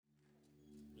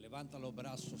Levanta los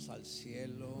brazos al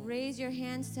cielo Raise your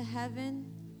hands to heaven.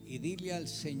 y dile al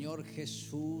Señor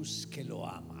Jesús que lo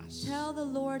amas. Tell the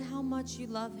Lord how much you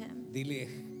love him. Dile,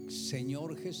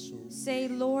 Señor Jesús, Say,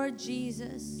 Lord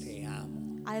Jesus, te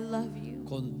amo I love you.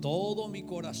 con todo mi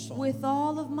corazón, With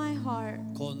all of my heart,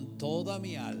 con toda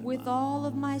mi alma, with all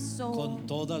of my soul, con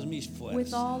todas mis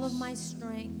with all of fuerzas. my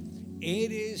strength.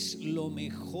 Eres lo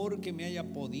mejor que me haya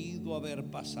podido haber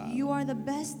pasado. You are the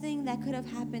best thing that could have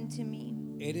happened to me.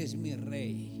 Eres mi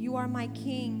rey. You are my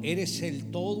king. Eres el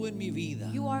todo en mi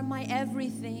vida. You are my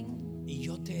everything. Y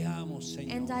yo te amo,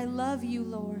 And I Señor, love you,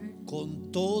 Lord,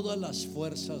 con todas las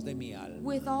fuerzas de mi alma.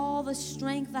 with all the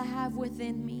strength I have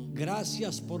within me.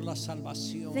 Gracias por la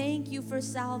salvación. Thank you for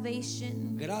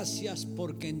salvation. Gracias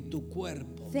porque en tu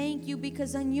cuerpo Thank you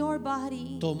because on your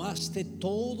body tomaste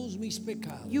todos mis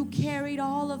pecados, you carried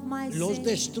all of my los sins.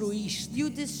 destruiste, You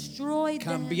destroyed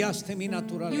them. cambiaste mi You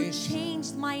naturaleza,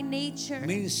 changed my nature.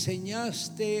 me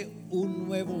enseñaste un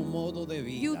nuevo modo de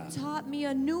You vida, taught me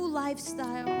a new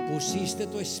lifestyle. pusiste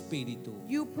tu espíritu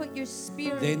You put your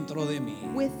spirit dentro de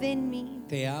mí. within me.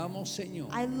 Te amo, Señor,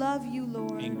 I love you,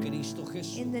 Lord. en Cristo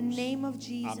Jesús. In the name of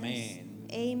Jesus. Amén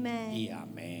Amen. y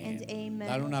amén. And amen.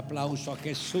 Dar un aplauso a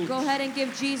Jesús. Go ahead and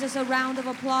give Jesus a round of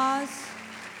applause.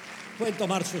 Pueden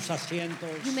tomar sus asientos.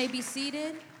 You may be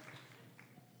seated.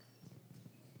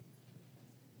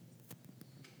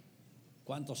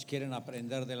 ¿Cuántos quieren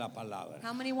aprender de la palabra?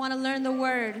 How many want to learn the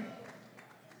word?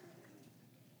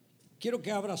 Quiero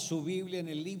que abra su Biblia en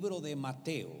el libro de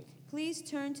Mateo, Please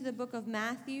turn to the book of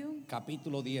Matthew,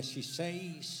 capítulo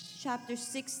 16, chapter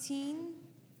 16,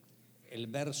 el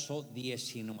verso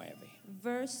 19.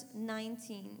 verse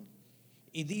 19.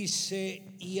 Y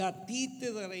dice, y a ti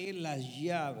te daré las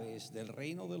llaves del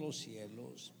reino de los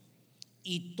cielos,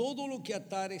 y todo lo que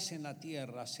atares en la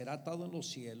tierra será atado en los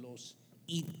cielos,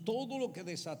 y todo lo que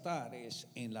desatares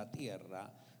en la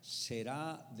tierra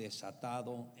será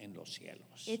desatado en los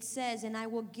cielos. It says, and I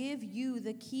will give you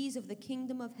the keys of the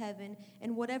kingdom of heaven,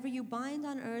 and whatever you bind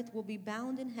on earth will be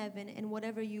bound in heaven, and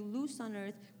whatever you loose on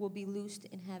earth will be loosed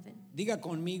in heaven. Diga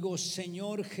conmigo,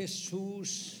 Señor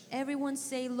Jesús, Everyone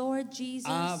say, Lord Jesus,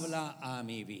 habla a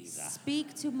mi vida.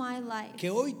 speak to my life. Que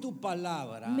hoy tu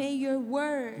palabra May your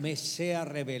word me sea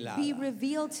revelada be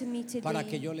revealed to me para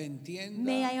que today. yo la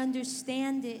May I entienda,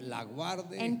 understand it la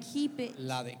guarde, and keep it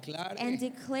la declare and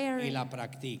declare y it la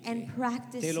practique. and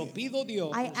practice Te lo it. pido,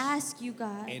 Dios, I ask you,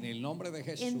 God, en el nombre de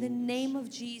Jesús. in the name of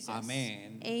Jesus.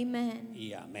 Amén Amen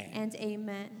y amén. and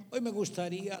amen. Hoy me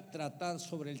gustaría tratar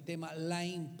sobre el tema la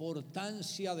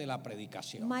importancia de la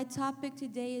predicación. My topic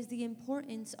today is the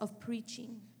importance of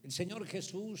preaching. El Señor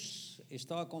Jesús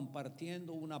estaba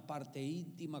compartiendo una parte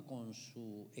íntima con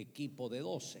su equipo de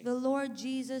 12. The Lord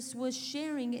Jesus was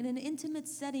sharing in an intimate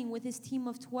setting with his team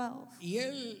of 12. Y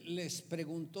Él les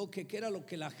preguntó que qué era lo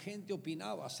que la gente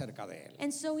opinaba acerca de Él.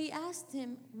 And so he asked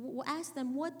them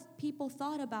what people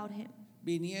thought about him.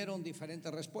 Vinieron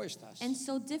diferentes respuestas. And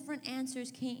so different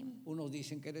answers came. Unos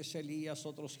dicen que eres Elías,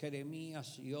 otros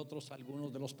Jeremías y otros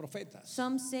algunos de los profetas.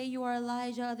 Some say you are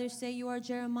Elijah, others say you are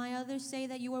Jeremiah, others say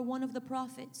that you are one of the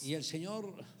prophets. Y el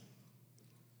Señor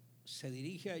se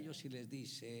dirige a ellos y les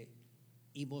dice,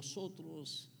 ¿y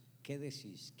vosotros qué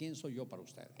decís? ¿Quién soy yo para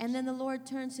ustedes? And then the Lord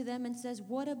turns to them and says,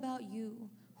 what about you?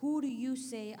 Who do you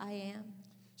say I am?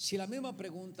 Si la misma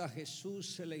pregunta a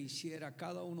Jesús se le hiciera a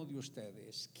cada uno de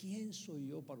ustedes, ¿quién soy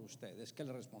yo para ustedes? ¿Qué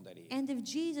le respondería? And if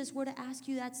Jesus were to ask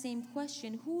you that same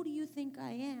question, who do you think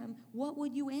I am? What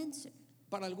would you answer?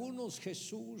 Para algunos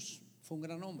Jesús fue un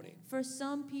gran hombre. For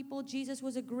some people, Jesus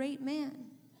was a great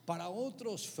man. Para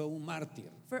otros fue un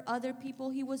mártir. For other people,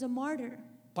 he was a martyr.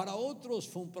 Para otros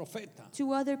fue un profeta.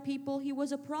 To other people, he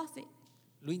was a prophet.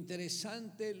 Lo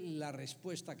interesante la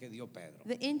respuesta que dio Pedro.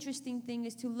 The interesting thing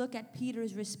is to look at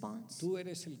Peter's response. Tú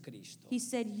eres el Cristo, He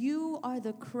said, you are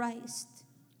the Christ,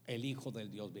 el Hijo del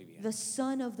Dios viviente. the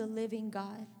Son of the living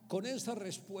God. Con esa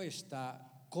respuesta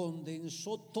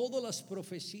condensó todas las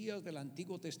profecías del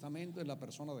Antiguo Testamento en la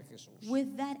persona de Jesús.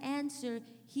 With that answer,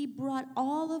 he brought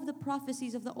all of the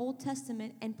prophecies of the Old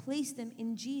Testament and placed them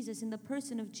in Jesus, in the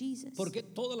person of Jesus. Porque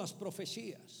todas las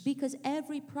profecías, Because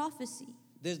every prophecy,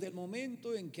 desde el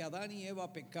momento en que Adán y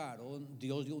Eva pecaron,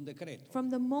 Dios dio un decreto. from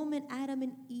the moment Adam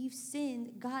and Eve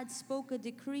sinned, God spoke a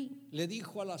decree. Le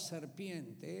dijo a la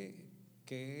serpiente,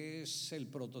 que es el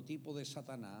prototipo de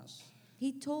Satanás,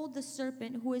 He told the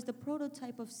serpent, who is the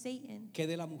prototype of Satan, que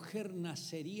de la mujer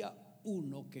nacería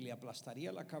uno que le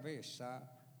aplastaría la cabeza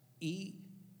y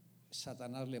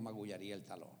Satanás le magullaría el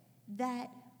talón. that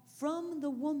From the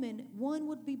woman, one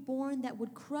would be born that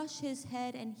would crush his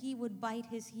head and he would bite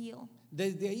his heel.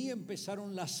 Desde ahí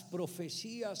empezaron las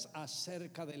profecías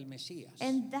acerca del Mesías.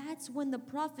 And that's when the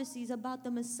prophecies about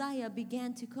the Messiah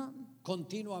began to come.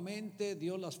 Continuamente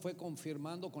Dios las fue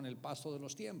confirmando con el paso de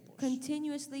los tiempos.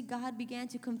 Continuously, God began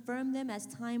to confirm them as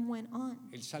time went on.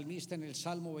 El salmista en el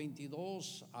Salmo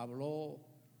 22 habló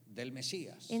del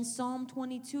Mesías. In Psalm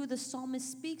 22, the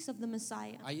psalmist speaks of the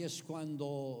Messiah. Ahí es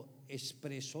cuando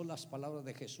expresó las palabras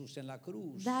de Jesús en la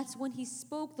cruz. That's when he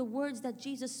spoke the words that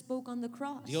Jesus spoke on the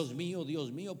cross. Dios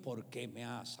mío, ¿por qué me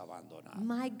has abandonado?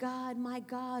 My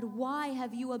God, why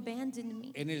have you abandoned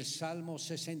me? En el Salmo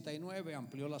 69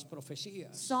 amplió las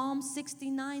profecías. Psalm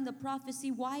 69, the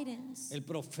prophecy widens. El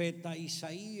profeta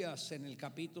Isaías en el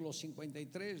capítulo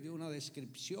 53 dio una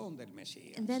descripción del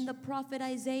Mesías. And then the prophet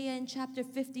Isaiah in chapter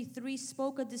 53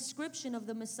 spoke a description of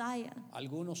the Messiah.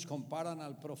 Algunos comparan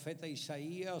al profeta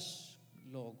Isaías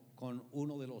con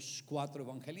uno de los 4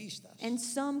 evangelistas. And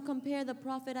some compare the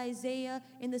prophet Isaiah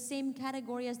in the same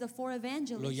category as the 4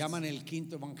 evangelists. Lo llaman el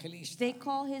quinto evangelista. They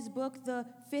call his book the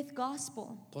 5th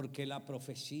gospel. Porque la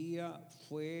profecía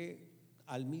fue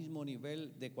al mismo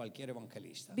nivel de cualquier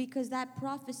evangelista. Because that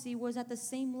prophecy was at the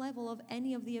same level of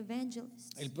any of the evangelists.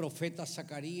 El profeta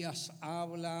Zacarías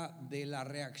habla de la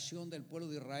reacción del pueblo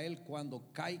de Israel cuando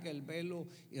caiga el velo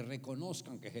y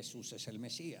reconozcan que Jesús es el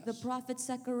Mesías. The prophet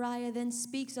Zechariah then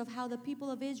speaks of how the people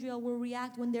of Israel will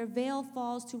react when their veil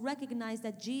falls to recognize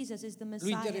that Jesus is the Lo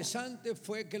Messiah. interesante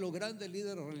fue que los grandes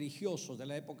líderes religiosos de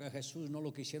la época de Jesús no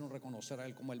lo quisieron reconocer a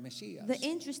él como el Mesías. The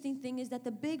interesting thing is that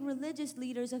the big religious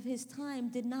leaders of his time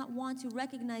did not want to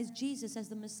recognize Jesus as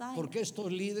the Messiah. Porque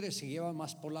estos líderes se llevan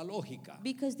más por la lógica.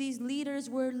 Because these leaders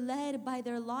were led by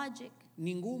their logic.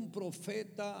 Ningún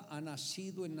profeta ha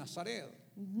nacido en Nazaret.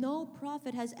 No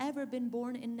prophet has ever been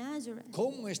born in Nazareth.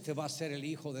 ¿Cómo este va a ser el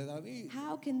hijo de David?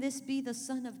 How can this be the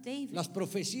son of David? Las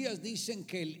profecías dicen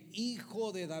que el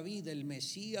hijo de David, el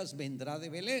Mesías, vendrá de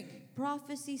Belén.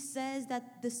 Prophecy says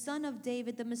that the son of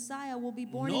David, the Messiah, will be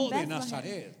born No in de Bethlehem,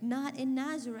 Nazaret. not in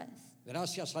Nazareth.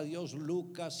 Gracias a Dios,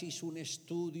 Lucas hizo un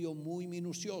estudio muy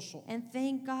minucioso And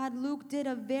thank God Luke did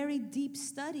a very deep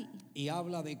study. y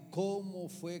habla de cómo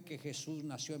fue que Jesús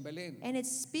nació en Belén And it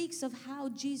speaks of how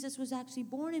Jesus was actually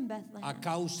born in a Bethlehem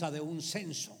causa de un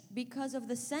censo. because of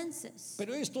the census.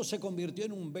 Pero esto se convirtió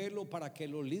en un velo para que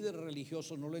los líderes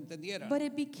religiosos no lo entendieran. But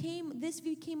this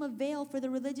became a veil for the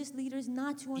religious leaders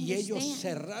not to Y ellos understand.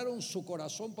 cerraron su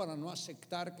corazón para no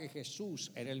aceptar que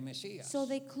Jesús era el Mesías. So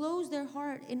they closed their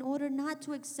heart in order not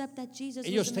to accept that Jesus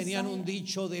Ellos was the tenían un Messiah.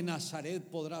 dicho: de Nazaret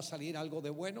podrá salir algo de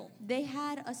bueno. They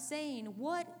had a saying,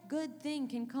 what good thing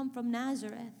can come from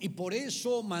Nazareth? Y por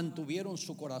eso mantuvieron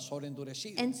su corazón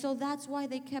endurecido. And so that's why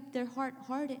they kept their heart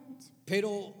hardened.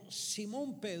 Pero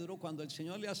Simón Pedro, cuando el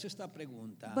Señor le hace esta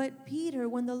pregunta, But Peter,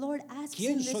 when the Lord asks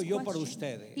 ¿Quién him this soy yo para question,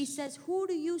 ustedes? he says, who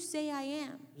do you say I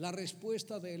am? la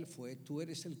respuesta de él fue: tú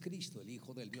eres el Cristo, el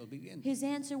Hijo del Dios viviente. His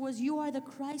answer was, you are the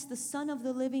Christ, the Son of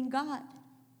the living God.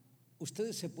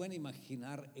 Ustedes se pueden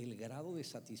imaginar el grado de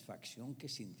satisfacción que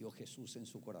sintió Jesús en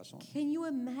su corazón. Can you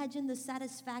imagine the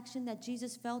satisfaction that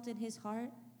Jesus felt in his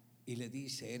heart? Y le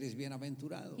dice: eres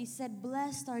bienaventurado. He said,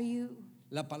 blessed are you.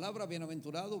 La palabra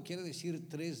bienaventurado quiere decir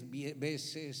 3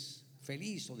 veces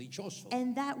feliz o dichoso.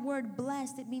 And that word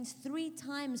blessed, it means 3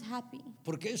 times happy.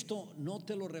 Porque esto no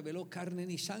te lo reveló carne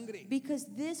ni sangre. Because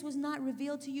this was not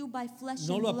revealed to you by flesh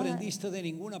No and lo blood. aprendiste de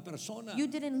ninguna persona. You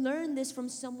didn't learn this from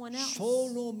someone else.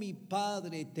 Solo mi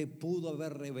Padre te pudo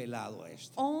haber revelado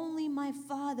esto. Only my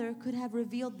Father could have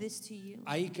revealed this to you.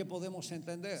 Ahí que podemos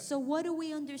entender. So what do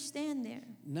we understand there?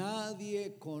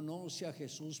 Nadie conoce a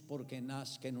Jesús porque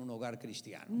nazca en un hogar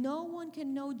cristiano. No one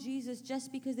can know Jesus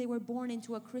just because they were born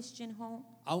into a Christian home.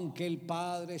 Aunque el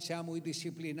padre sea muy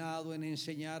disciplinado en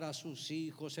enseñar a sus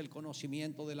hijos el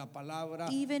conocimiento de la palabra,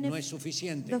 Even no if es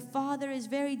suficiente. The father is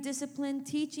very disciplined,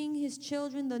 teaching his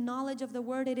children the knowledge of the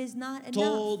word. It is not enough.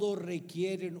 Todos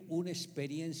requieren una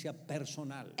experiencia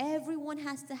personal. Everyone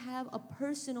has to have a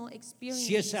personal experience.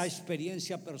 Si esa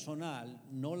experiencia personal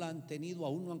no la han tenido,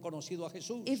 aún no han conocido a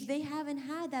Jesús. If they haven't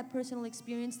had that personal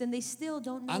experience, then they still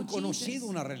don't know Han conocido Jesus.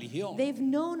 una religión. They've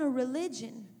known a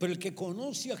religion. Pero el que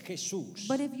conoce a Jesús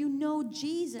But if you know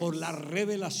Jesus por la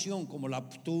revelación como la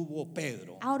tuvo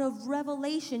Pedro, out of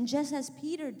revelation, just as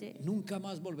Peter did, nunca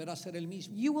más volverá a ser el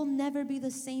mismo. you will never be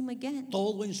the same again.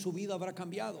 Todo en su vida habrá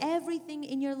cambiado. Everything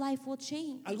in your life will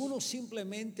change. Algunos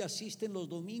simplemente asisten los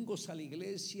domingos a la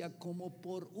iglesia como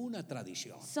por una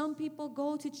tradición, Some people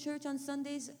go to church on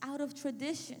Sundays out of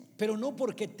tradition, pero no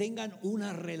porque tengan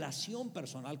una relación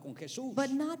personal con Jesús.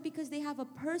 but not because they have a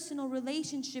personal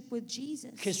relationship with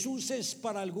Jesus. Jesús es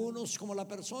para algunos algunos como la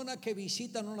persona que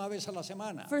visitan una vez a la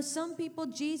semana. For some people,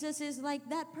 Jesus is like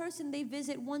that person they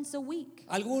visit once a week.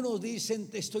 Algunos dicen,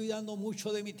 te estoy dando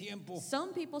mucho de mi tiempo.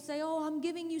 Some people say, oh, I'm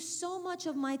giving you so much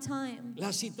of my time.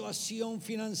 La situación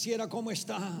financiera, ¿cómo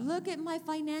está? Look at my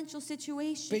financial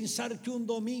situation. Pensar que un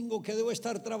domingo que debo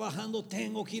estar trabajando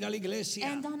tengo que ir a la iglesia.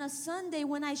 And on a Sunday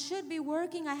when I should be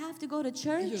working, I have to go to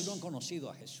church. Ellos no han conocido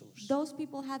a Jesús. Those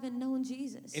people haven't known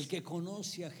Jesus. El que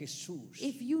conoce a Jesús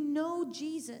If you know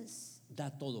Jesus, da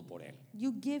todo por él.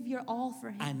 you give your all for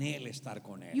him. Anhela estar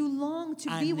con él. You long to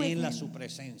be with Anhela su him.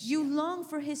 presencia. You long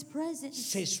for his presence.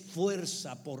 Se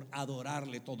esfuerza por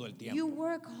adorarle todo el You tiempo.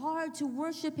 work hard to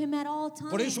worship him at all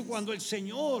times. Por eso cuando el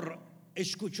Señor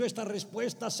escuchó esta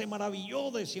respuesta se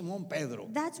maravilló de Simón Pedro.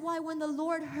 That's why when the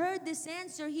Lord heard this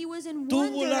answer, he was in Tuvo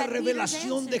wonder la at Peter's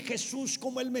revelación de answer. Jesús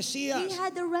como el Mesías. He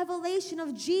had the revelation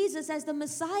of Jesus as the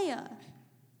Messiah.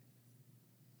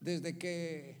 Desde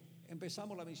que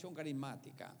empezamos la misión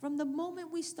carismática, From the moment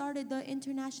we started the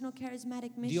International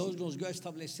Charismatic Dios Mission, nos dio a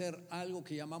establecer algo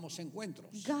que llamamos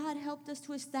encuentros. God helped us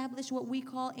to establish what we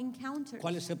call encounters.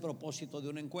 ¿Cuál es el propósito de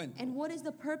un encuentro? And what is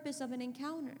the purpose of an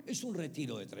encounter? Es un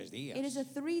retiro de 3 días. It is a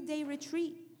 3-day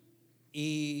retreat.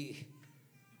 Y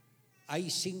hay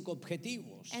 5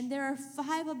 objetivos. And there are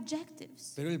 5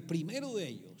 objectives. Pero el primero de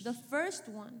ellos The first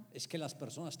one es que las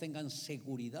personas tengan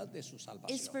seguridad de su is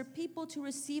salvación. for people to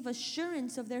receive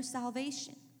assurance of their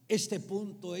salvation. Este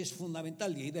punto es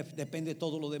fundamental y ahí depende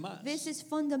todo lo demás. This is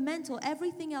fundamental.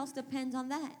 Everything else depends on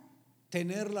that.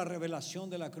 Tener la revelación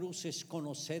de la cruz es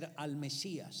conocer al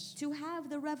Mesías. To have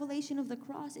the revelation of the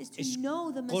cross is to Es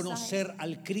know the Messiah. conocer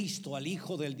al Cristo, al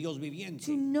Hijo del Dios To viviente.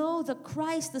 know the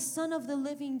Christ, the Son of the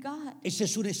living God. Esa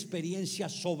es una experiencia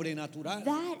sobrenatural.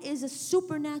 That is a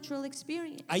supernatural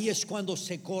experience. Ahí es cuando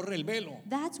se corre el velo.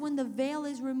 That's when the veil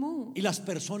is removed. Y las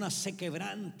personas se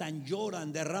quebrantan,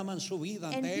 lloran, derraman su vida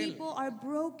And ante Él. people are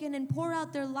broken and pour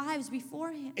out their lives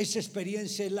before Him. Esa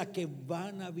experiencia es la que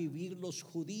van a vivir los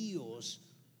judíos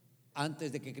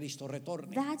antes de que Cristo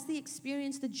retorne. That's the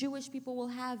experience the Jewish people will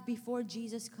have before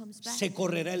Jesus comes back. Se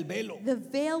correrá el velo. The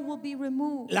veil will be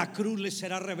removed. La cruz les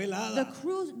será revelada.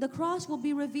 The cross will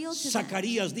be revealed to them.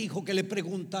 Zacarías dijo que le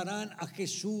preguntarán a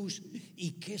Jesús,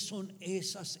 ¿y qué son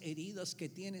esas heridas que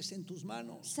tienes en tus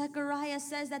manos? Zechariah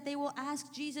says that they will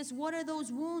ask Jesus, what are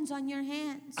those wounds on your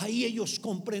hands? Ahí ellos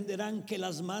comprenderán que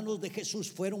las manos de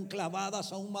Jesús fueron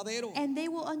clavadas a un madero. And they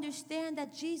will understand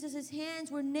that Jesus'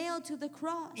 hands were nailed to the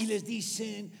cross. Y les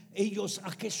dicen ellos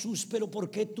a Jesús, pero ¿por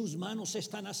qué tus manos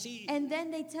están así? And then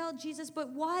they tell Jesus, but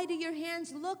why do your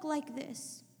hands look like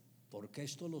this? Porque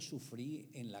esto lo sufrí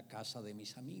en la casa de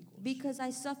mis amigos. Because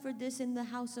I suffered this in the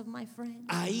house of my friend.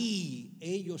 Ahí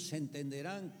ellos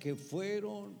entenderán que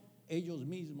fueron ellos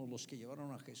mismos los que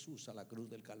llevaron a Jesús a la cruz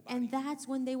del Calvario. And that's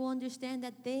when they will understand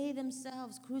that they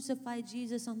themselves crucified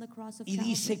Jesus on the cross of Y Calvary.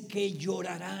 dice que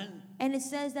llorarán, And it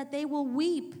says that they will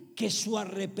weep, que su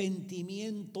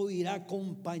arrepentimiento irá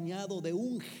acompañado de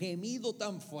un gemido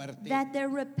tan fuerte that their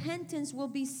repentance will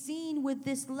be seen with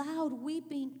this loud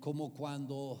weeping, como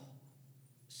cuando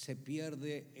se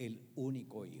pierde el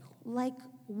único hijo, like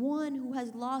one who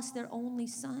has lost their only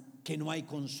son. que no hay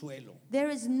consuelo, There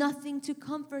is nothing to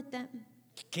comfort them.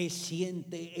 que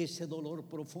siente ese dolor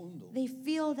profundo. They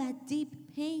feel that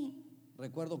deep pain.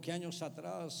 Recuerdo que años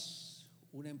atrás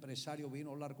un empresario vino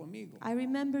a hablar conmigo. I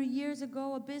remember years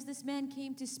ago a businessman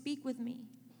came to speak with me.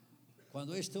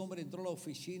 Cuando este hombre entró a la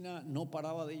oficina no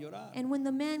paraba de llorar And when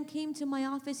the man came to my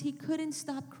office, he couldn't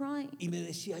stop crying. y me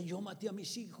decía, yo maté a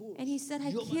mis hijos, And he said,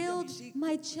 I yo maté a killed mis hijos.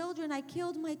 my children. I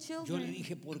killed my Yo le children.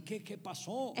 dije, ¿por qué? ¿Qué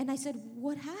pasó? And I said,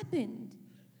 what happened?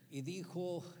 Y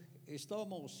dijo,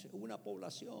 estábamos en una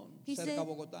población He cerca said, de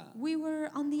Bogotá. we were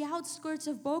on the outskirts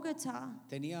of Bogota.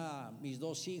 Tenía mis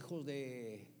 2 hijos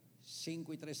de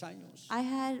 5 y 3 años. I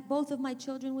had both of my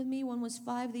children with me. One was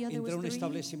 5, the other Entré a un was 3.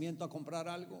 establecimiento a comprar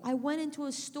algo. I went into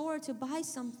a store to buy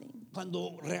something.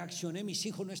 Cuando reaccioné, mis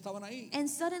hijos no estaban ahí. And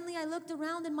suddenly I looked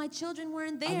around and my children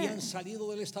weren't there. Habían salido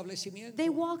del establecimiento. They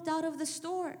walked out of the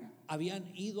store Habían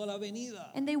ido a la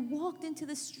avenida. and they walked into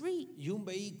the street. Y un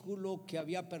vehículo que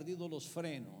había perdido los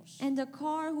frenos And the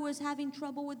car who was having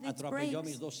trouble with its atropelló a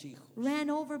mis brakes 2 hijos ran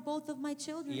over both of my y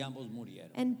children. ambos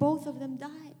murieron. And both of them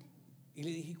died. Y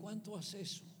le dije, ¿cuánto hace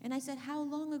eso? And I said, how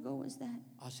long ago was that?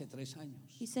 Hace 3 años.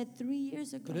 He said, 3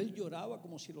 years ago. Pero él lloraba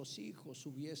como si los hijos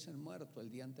hubiesen muerto el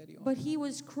día anterior. But he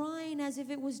was crying as if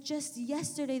it was just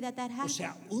yesterday that O happened.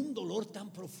 sea, un dolor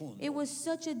tan profundo It was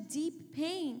such a deep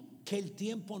pain que el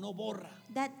tiempo no borra.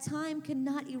 that time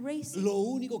cannot erase it. Lo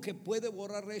único que puede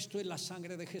borrar esto es la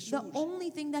sangre de Jesús. The only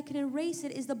thing that can erase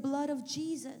it is the blood of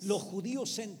Jesus. Los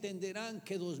judíos entenderán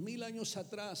que 2000 años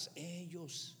atrás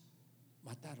ellos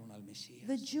mataron al Mesías.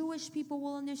 The Jewish people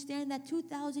will understand that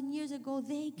 2,000 years ago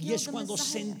they Y killed es the cuando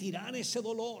Messiah. sentirán ese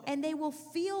dolor And they will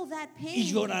feel that y pain.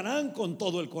 llorarán con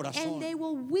todo el And corazón, they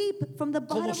will weep from the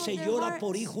bottom como of se their llora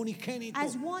por hearts hijo unigénito.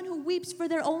 as one who weeps for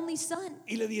their only son.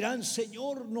 Y le dirán,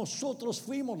 Señor, nosotros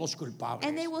fuimos los culpables.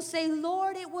 And they will say,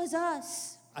 Lord, it was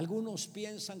us. Algunos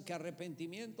piensan que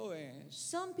arrepentimiento es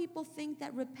Some people think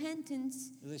that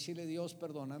repentance decirle, Dios,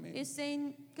 perdóname, is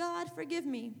saying, God, forgive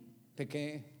me.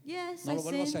 pequé, Yes, no I lo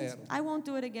vuelvo a sinned. hacer. I won't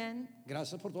do it again.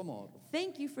 Gracias por tu amor.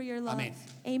 Thank you for your love. Amén.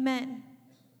 Amen.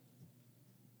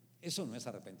 Eso no es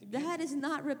arrepentimiento. That is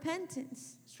not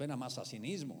repentance. Suena más a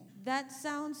cinismo. That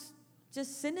sounds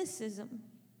just cynicism.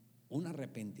 Un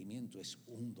arrepentimiento es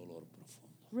un dolor profundo.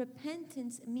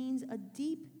 Repentance means a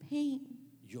deep pain.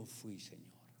 Yo fui, Señor,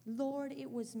 Lord, it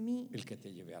was me. el que te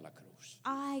llevé a la cruz.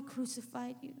 I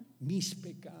crucified you. Mis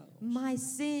pecados My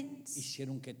sins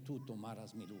hicieron que tú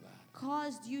tomaras mi lugar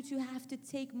caused you to have to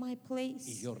take my y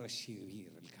place. yo recibí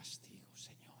el castigo,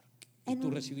 Señor. Y And tú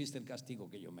recibiste el castigo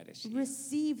que yo merecía.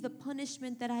 Receive the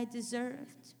punishment that I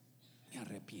deserved. Me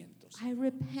arrepiento, Señor. I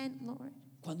repent, Lord.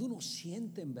 Cuando uno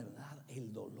siente en verdad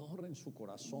el dolor en su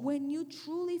corazón When you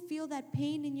truly feel that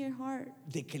pain in your heart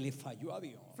de que le falló a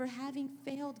Dios, for having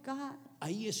failed God,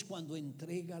 ahí es cuando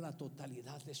entrega la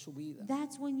totalidad de su vida.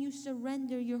 that's when you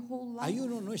surrender your whole life. Ahí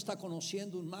uno no está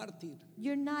conociendo un mártir,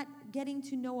 You're not getting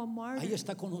to know a martyr. ahí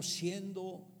está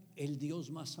conociendo el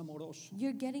Dios más amoroso,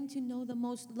 You're getting to know the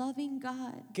most loving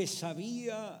God que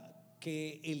sabía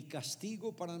que el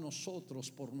castigo para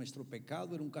nosotros por nuestro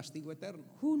pecado era un castigo eterno.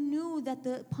 who knew that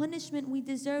the punishment we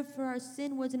deserved for our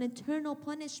sin was an eternal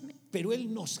punishment. Pero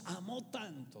Él nos amó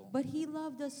tanto But He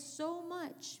loved us so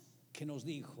much que nos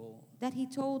dijo, that He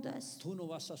told us, tú no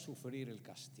vas a sufrir el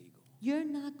castigo, you're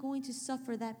not going to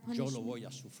suffer that yo lo punishment. voy a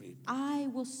sufrir. I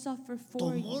will suffer for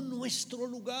Tomó you. nuestro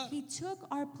lugar He took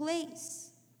our place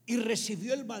y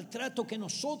recibió el maltrato que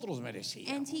nosotros and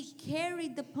merecíamos. He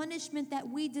carried the punishment that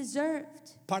we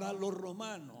deserved. Para los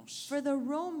romanos, For the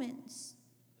Romans,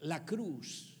 la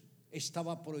cruz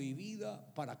estaba prohibida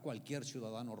para cualquier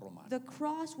ciudadano romano. the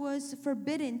cross was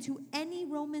forbidden to any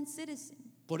Roman citizen.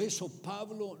 Por eso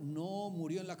Pablo no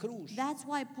murió en la cruz, That's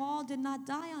why Paul did not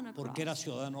die on a porque era cross,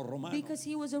 ciudadano romano. because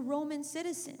he was a Roman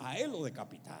citizen. A él lo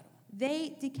decapitaron.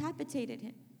 They decapitated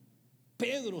him.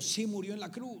 Pedro sí murió en la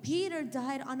cruz, Peter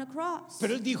died on a cross.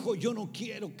 pero él dijo, yo no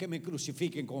quiero que me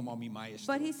crucifiquen como a mi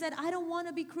maestro. But he said, I don't want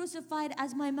to be crucified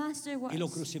as my master Y lo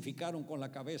was. crucificaron con la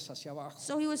cabeza hacia abajo.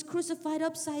 So he was crucified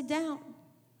upside down.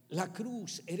 La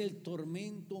cruz era el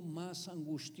tormento más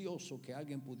angustioso que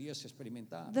alguien pudiese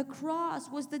experimentar. The cross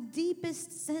was the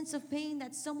deepest sense of pain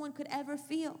that someone could ever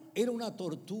feel. Era una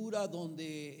tortura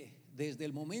donde desde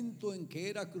el momento en que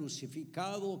era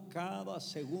crucificado, cada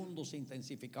segundo se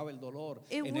intensificaba el dolor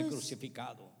It en el was-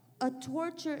 crucificado. A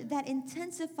torture that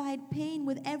intensified pain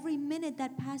with every minute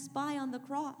that passed by on the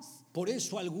cross. Por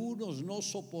eso algunos no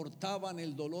soportaban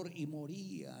el dolor y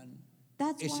morían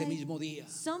That's ese why mismo día.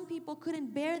 some people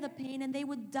couldn't bear the pain and they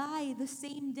would die the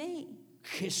same day.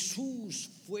 Jesús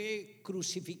fue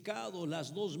crucificado,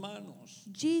 las dos manos.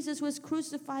 Jesus was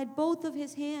crucified, both of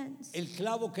his hands, El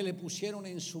clavo que le pusieron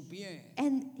en su pie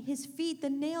and his feet, the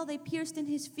nail they pierced in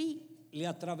his feet. le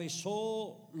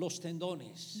atravesó los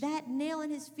tendones. That nail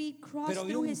in his feet crossed Pero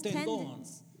había through un his tendón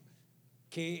tendons.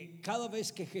 que cada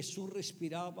vez que Jesús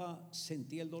respiraba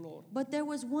sentía el dolor. But there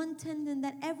was one tendon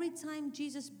that every time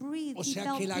Jesus breathed, O he sea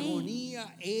felt que la pain.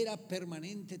 agonía era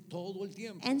permanente todo el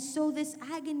tiempo. And so this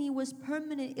agony was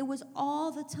permanent. It was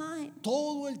all the time.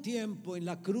 Todo el tiempo en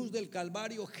la cruz del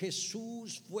Calvario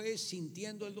Jesús fue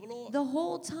sintiendo el dolor. The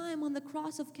whole time on the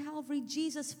cross of Calvary,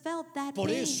 Jesus felt that Por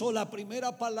pain. eso la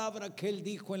primera palabra que él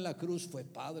dijo en la cruz fue,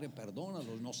 Padre,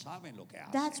 perdónalos, no saben lo que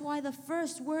That's hacen. why the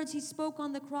first words he spoke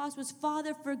on the cross was, Father,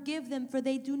 forgive them, for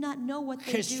they do not know what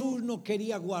they Jesús do. no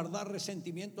quería guardar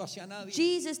resentimiento hacia nadie.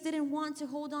 Jesus didn't want to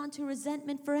hold on to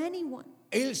resentment for anyone.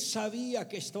 Él sabía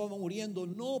que estaba muriendo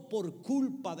no por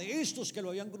culpa de estos que lo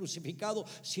habían crucificado,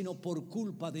 sino por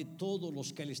culpa de todos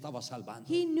los que él estaba salvando.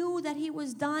 He knew that he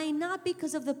was dying not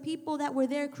because of the people that were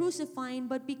there crucifying,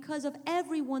 but because of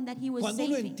everyone that he was Cuando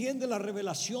uno saving. entiende la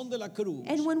revelación de la cruz,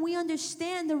 And when we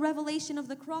understand the revelation of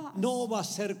the cross, no va a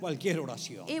ser cualquier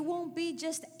oración. it won't be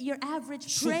just your average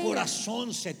Su prayer.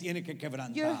 corazón se tiene que Your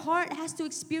quebrantar. heart has to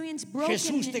experience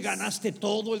Jesús, te brokenness. ganaste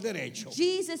todo el derecho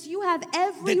Jesus, you have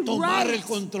every de tomar el right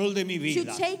control de mi to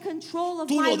vida. take control of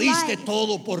Tú my lo diste life.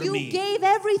 todo por You mí. gave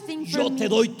everything for Yo me. te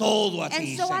doy todo a And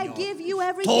ti, so I Señor. give you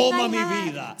everything Toma I mi have.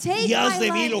 vida Take y haz my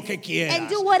de mí life lo que quieras. and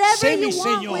do whatever Sé you mi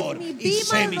want Señor with me. y Be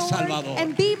sé my mi Lord Salvador.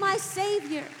 and be my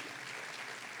Savior.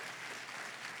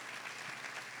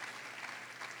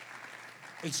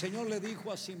 El Señor le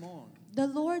dijo a Simón, The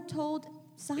Lord told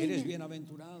eres Simon,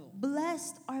 bienaventurado.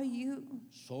 blessed are you,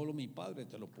 Solo mi Padre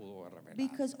te lo pudo revelar.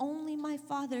 because only my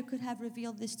Father could have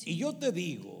revealed this to Y you. yo te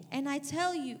digo And I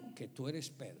tell you, que tú eres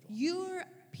Pedro, you're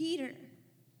Peter,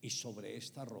 y sobre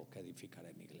esta roca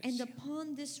edificaré mi and iglesia.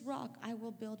 upon this rock I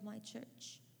will build my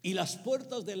church. Y las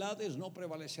puertas del Hades no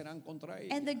prevalecerán contra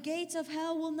ella. And the gates of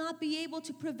hell will not be able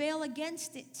to prevail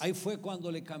against it. Ahí fue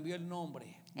cuando le cambió el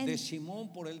nombre And de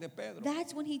Simón por el de Pedro.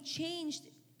 That's when he changed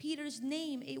Peter's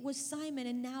name. It was Simon,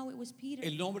 and now it was Peter.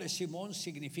 El nombre Simón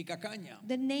significa caña,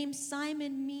 The name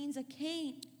Simon means a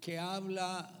cane. que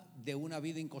habla de una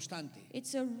vida inconstante,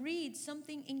 It's a reed,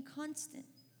 something inconstant.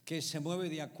 que se mueve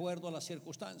de acuerdo a las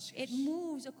circunstancias. It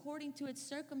moves according to its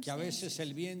Que a circumstances. veces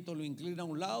el viento lo inclina a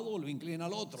un lado o lo inclina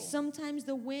al otro. Sometimes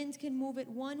the wind can move it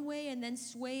one way and then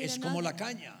sway it Es como la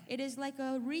another. caña, It is like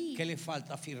a reed. que le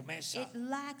falta firmeza. It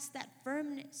lacks that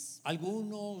firmness.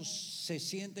 Algunos se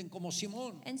sienten como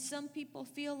Simón, And some people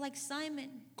feel like Simon.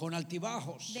 con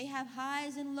altibajos. They have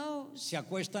highs and lows. Se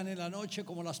acuestan en la noche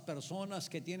como las personas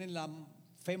que tienen la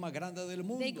fe más grande del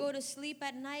They go mundo to sleep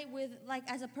at night with, like,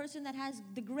 as a person that has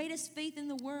the greatest faith in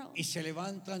the world. y se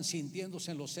levantan sintiéndose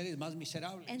en los seres más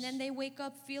miserables, And then they wake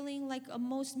up feeling like a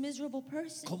most miserable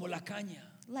person, como la caña,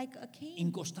 like a cane.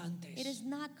 inconstantes. It is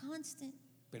not constant.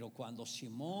 Pero cuando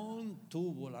Simón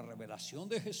tuvo la revelación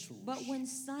de Jesús, But when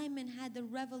Simon had the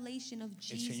revelation of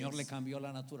el Señor le Jesus, cambió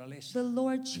la naturaleza. the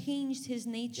Lord changed his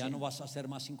nature. Ya no vas a ser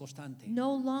más inconstante.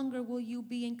 No longer will you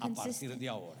be A partir inconsistent. de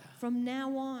ahora From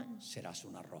now on, serás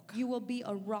una roca, you will be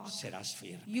a rock. serás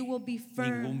firme. You will be Ningún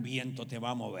firm. viento te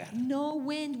va a mover. No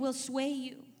wind will sway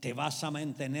you. Te vas a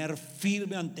mantener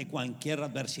firme ante cualquier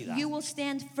adversidad. You will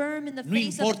stand firm in the No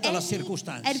face of importa las any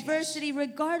circunstancias. adversity,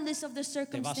 regardless of the Te vas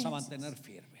a circumstances. mantener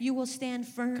firme. You will stand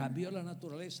firm. Cambió la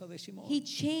naturaleza de Simón. He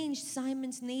changed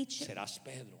Simon's nature. Serás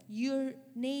Pedro. Your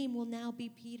name will now be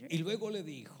Peter. Y luego le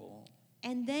dijo,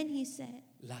 And then he said,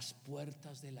 las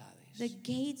puertas del the Hades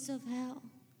gates of hell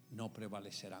no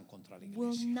prevalecerán contra la will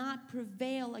iglesia. not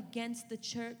prevail against the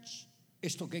church.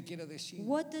 ¿Esto qué quiere decir?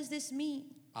 What does this mean?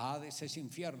 Hades es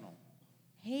infierno.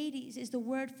 Hades is the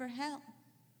word for hell.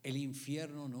 El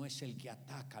infierno no es el que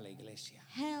ataca a la iglesia.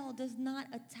 Hell does not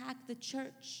attack the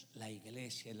church. La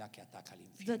iglesia es la que ataca al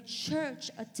The infierno. church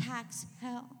attacks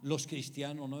hell. Los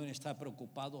cristianos no deben estar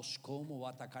preocupados cómo va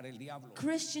a atacar el diablo.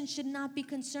 Christians should not be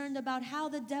concerned about how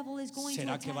the devil is going to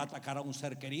 ¿Será que va a attack. atacar a un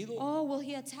ser querido? Oh, will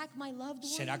he attack my loved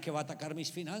one? ¿Será que va a atacar mis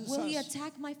Will he finanzas?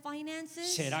 attack my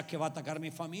finances? ¿Será que va a atacar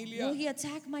mi familia? Will he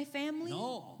attack my family?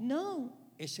 No. No.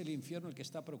 Es el infierno el que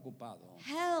está preocupado.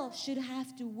 Hell should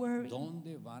have to worry.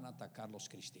 ¿Dónde van a atacar los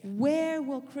cristianos? Where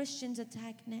will Christians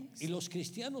attack next? Y los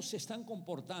cristianos se están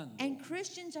comportando And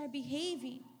Christians are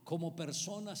behaving como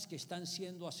personas que están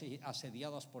siendo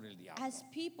asediadas por el diablo. as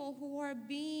people who are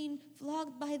being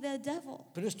flogged by the devil.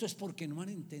 Pero esto es porque no han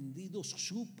entendido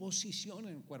su posición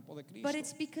en el cuerpo de Cristo. But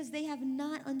it's because they have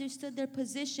not understood their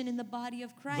position in the body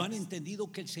of No han Christ.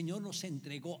 entendido que el Señor nos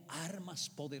entregó armas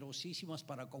poderosísimas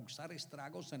para causar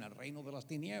estragos en el reino de las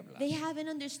tinieblas. They haven't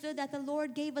understood that the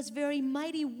Lord gave us very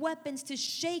mighty weapons to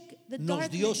shake the Nos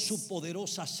dio su darkness.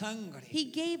 poderosa sangre. He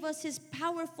gave us His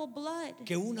powerful blood.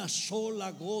 Que una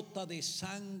sola gota de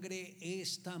sangre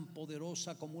es tan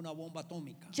poderosa como una bomba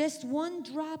atómica. Just one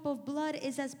drop of blood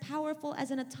is as powerful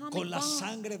as an atomic Con la bomb.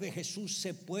 sangre de Jesús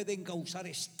se pueden causar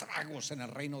estragos en el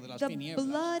reino de las The tinieblas.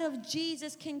 blood of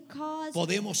Jesus can cause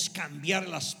Podemos cambiar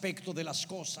el aspecto de las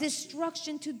cosas.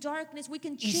 destruction to darkness. We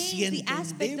can Y si change the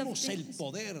aspect of entendemos el things.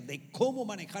 poder de cómo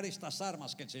manejar estas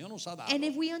armas que el Señor nos ha dado, And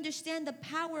if we understand the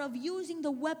power of using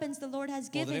the weapons the Lord has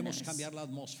given podremos us, cambiar la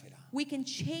atmósfera we can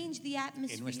change the en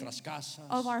atmosphere nuestras casas,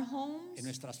 of our homes, en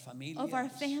nuestras familias, of our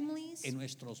families, en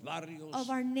nuestros barrios, of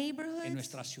our en neighborhoods,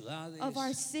 nuestras ciudades, of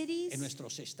our cities, en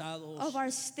nuestros estados of our y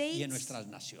en states, nuestras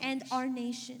naciones. and our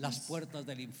nations. Las puertas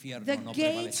del infierno The no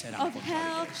gates prevalecerán of contra la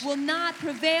hell iglesia. will not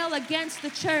prevail against the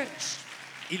church.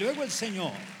 Y luego el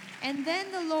Señor And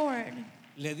then the Lord,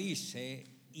 le dice,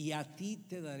 y a ti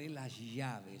te daré las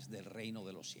llaves del reino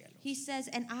de los cielos. He says,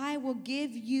 and I will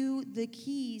give you the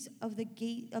keys of the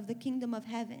gate of the kingdom of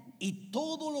heaven. Y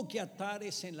todo lo que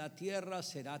atares en la tierra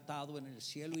será atado en el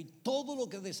cielo, y todo lo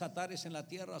que desatares en la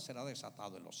tierra será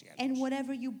desatado en los cielos. And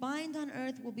whatever you bind on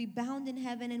earth will be bound in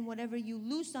heaven, and whatever you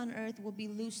loose on earth will be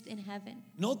loosed in heaven.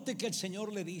 Note que el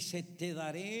Señor le dice, te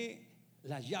daré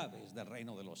las llaves del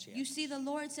reino de los You cielos. see, the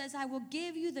Lord says, I will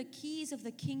give you the keys of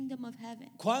the kingdom of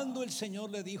heaven. Cuando el Señor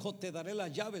le dijo, te daré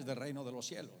las llaves del reino de los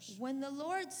cielos, When did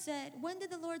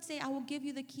the Lord say, I will give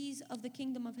you the keys of the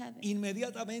kingdom of heaven?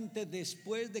 inmediatamente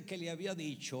después de que le había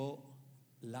dicho,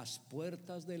 las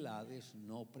puertas del Hades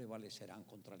no prevalecerán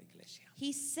contra la iglesia.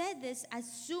 He said this as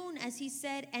soon as he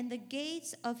said, and the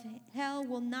gates of hell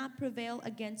will not prevail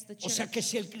against the O sea church. que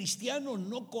si el cristiano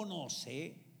no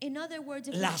conoce In other words,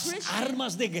 if the las Christian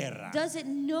armas de guerra, doesn't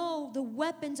know the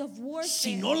weapons of warfare,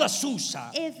 si no las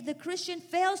usa, if the Christian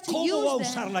fails to ¿cómo va a use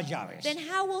usar them, las llaves? then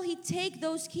how will he take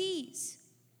those keys?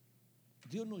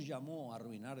 Dios nos llamó a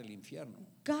arruinar el infierno.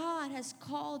 God has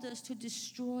called us to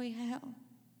destroy hell.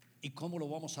 ¿Y cómo lo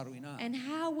vamos a arruinar? And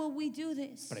how will we do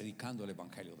this? Predicando el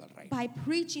evangelio del reino, By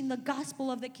preaching the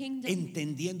gospel of the kingdom.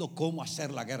 entendiendo cómo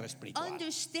hacer la guerra espiritual.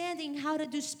 Understanding how to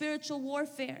do spiritual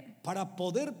warfare. Para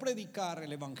poder predicar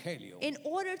el evangelio, In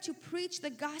order to preach the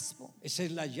gospel. esa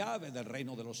es la llave del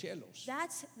reino de los cielos.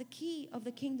 That's the key of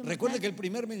the kingdom of Recuerde que heaven. el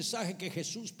primer mensaje que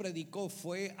Jesús predicó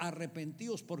fue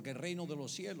arrepentíos porque el reino de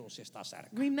los cielos está cerca.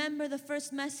 Remember, the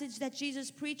first message that Jesus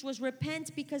preached was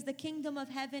repent because the kingdom of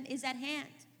heaven is at hand.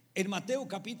 En Mateo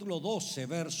capítulo 12,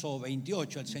 verso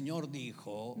 28, el Señor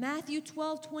dijo, Matthew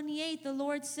 12:28, the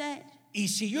Lord said, y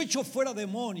si yo echo fuera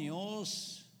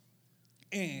demonios,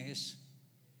 es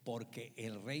porque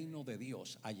el reino de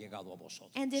Dios ha llegado a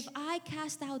vosotros. and if I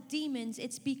cast out demons,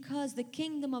 it's because the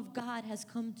kingdom of God has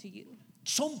come to you.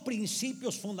 Son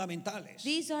principios fundamentales.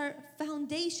 These are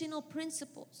foundational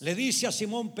principles. Le dice a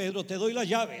Simón Pedro, te doy las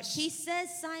llaves He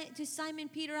says to Simon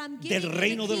Peter, I'm giving del you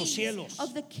reino the de los keys cielos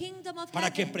of the kingdom of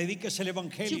para que heaven prediques el to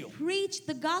evangelio. preach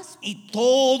the gospel. Y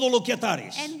todo lo que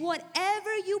atares And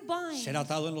whatever you bind será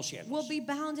atado en los will cielos. be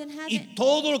bound in heaven. Y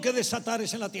todo lo que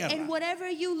desatares en la tierra And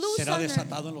whatever you loose será on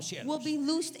desatado en earth los cielos. will be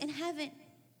loosed in heaven.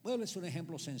 Voy a darles un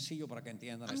ejemplo sencillo para que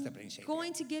entiendan este I'm principio.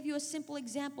 going to give you a simple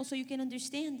example so you can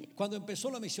understand it. Cuando empezó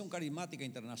la misión carismática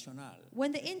internacional,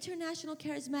 When the International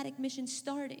Charismatic Mission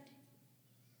started,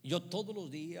 yo todos los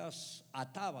días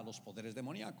ataba los poderes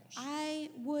demoníacos.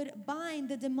 I would bind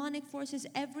the demonic forces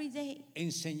every day.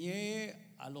 Enseñé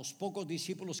a los pocos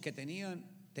discípulos que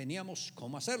teníamos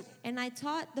cómo hacerlo. And I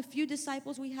taught the few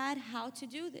disciples we had how to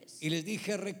do this. Y les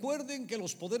dije, recuerden que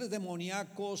los poderes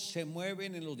demoníacos se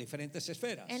mueven en las diferentes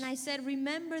esferas. And I said,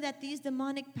 remember that these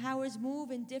demonic powers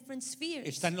move in different spheres.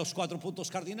 Están en los 4 puntos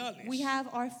cardinales. We have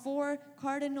our 4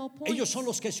 cardinal points. Ellos son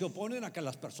los que se oponen a que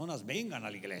las personas vengan a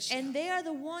la iglesia. And they are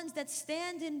the ones that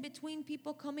stand in between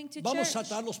people coming to Vamos a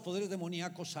church. atar los poderes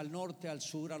demoníacos al norte, al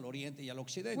sur, al oriente y al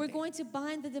occidente. We're going to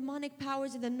bind the demonic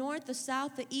powers in the north, the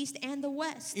south, the east, and the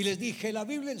west. Y les dije, la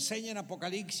Biblia enseña en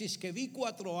Apocalipsis que vi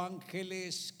 4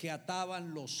 ángeles que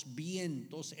ataban los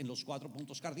vientos en los 4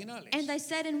 puntos cardinales. And I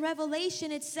said in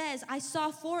Revelation, it says, I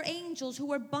saw 4 angels who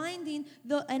were binding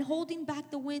and holding back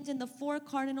the winds in the 4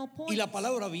 cardinal points. Y la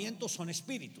palabra vientos son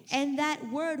espíritus. And that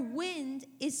word wind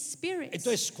is spirits.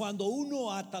 Entonces, cuando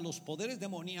uno ata los poderes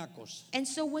demoníacos And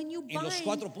so when you en los bind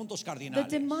 4 puntos the cardinales,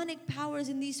 demonic powers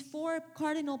in these 4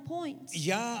 cardinal points,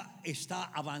 ya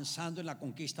está avanzando en la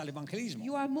conquista del evangelismo.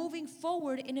 you are moving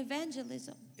forward in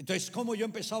evangelism. Entonces, ¿cómo yo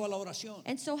empezaba la oración?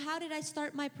 And so how did I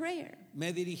start my prayer?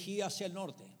 Me dirigí hacia el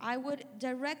norte I would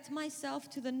direct myself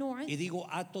to the north y digo,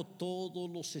 ato todos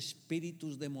los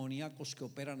espíritus demoníacos que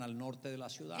operan al norte de la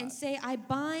ciudad. and say, I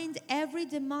bind every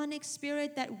demonic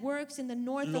spirit that works in the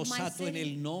north of Los my ato en city.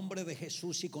 el nombre de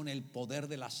Jesús y con el poder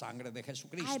de la sangre de I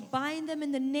Jesucristo. bind them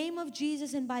in the name of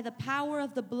Jesus and by the power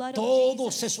of the blood of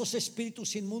Todos Jesus. esos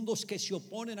espíritus inmundos que se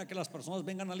oponen a que las personas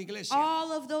vengan a la iglesia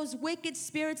All of those wicked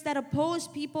spirits that oppose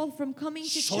people from coming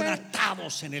to son church,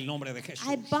 atados en el nombre de Jesús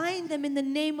I bind them in the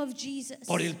name of Jesus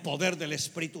por el poder del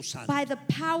Espíritu Santo, by the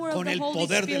power of con the el Holy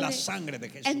poder de la Spirit sangre de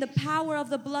Jesús. and the power of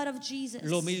the blood of Jesus.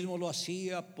 Lo mismo lo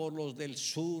hacía por los del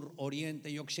sur, oriente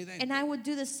y occidente. And I would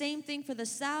do the same thing for the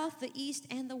south, the east,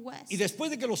 and the west. Y después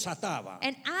de que los ataba,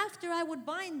 And after I would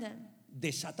bind them,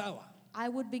 desataba. I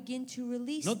would begin to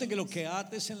release Note que lo things. que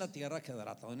ates en la tierra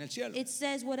quedará atado en el cielo. It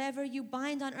says, whatever you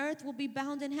bind on earth will be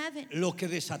bound in heaven. Lo que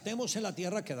desatemos en la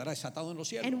tierra quedará desatado en los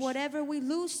cielos. And whatever we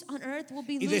loose on earth will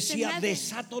be Y loosed in decía, heaven.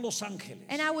 desato los ángeles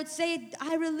And I would say,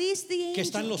 I release the que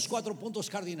están en los angels 4 puntos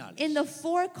cardinales in the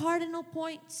 4 cardinal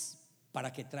points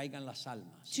para que traigan las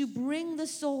almas to bring the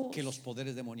souls que los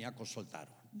poderes demoníacos soltaron.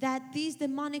 that these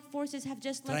demonic forces have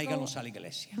just let go. Tráigalos a la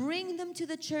iglesia. Bring them to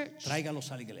the church.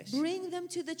 Tráigalos a la iglesia. Bring them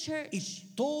to the church. Y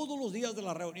todos los días de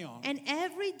la reunión, And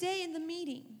every day in the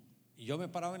meeting, yo me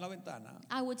paraba en la ventana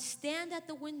I would stand at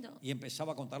the window y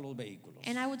empezaba a contar los vehículos.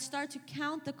 and I would start to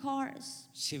count the cars.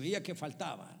 Si veía que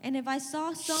faltaban, And if I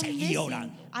saw some Seguí missing,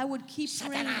 orando. I would keep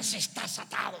praying. Satanás estás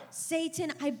atado.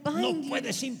 Satan, I No bind you.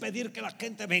 puedes impedir que la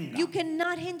gente venga. You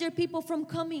cannot hinder people from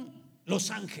coming.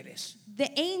 Los ángeles,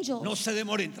 The angels. no se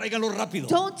demoren, tráiganlo rápido.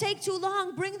 Don't take too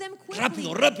long. Bring them quickly.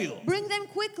 Rápido, rápido. Bring them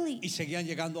quickly. Y seguían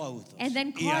llegando autos. And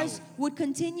then y cars autos. would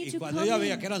continue Y to cuando come ya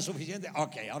veía in. que eran suficientes,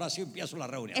 ok, ahora sí empiezo la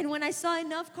reunión. And when I saw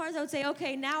enough cars, I would say,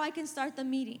 okay, now I can start the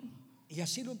meeting. Y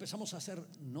así lo empezamos a hacer,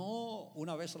 no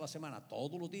una vez a la semana,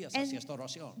 todos los días And hacía esta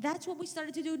oración. that's what we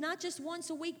started to do, not just once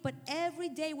a week, but every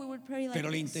day we would pray like Pero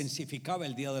le this. intensificaba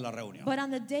el día de la reunión. But on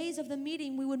the days of the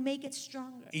meeting, we would make it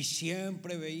stronger. Y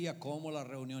siempre veía cómo la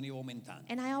reunión iba aumentando.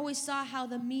 And I always saw how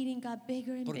the meeting got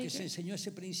bigger and Porque se bigger. enseñó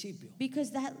ese principio,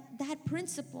 Because that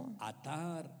principle,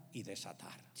 atar y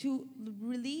desatar. to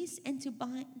release and to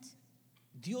bind,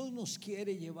 Dios nos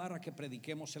quiere llevar a que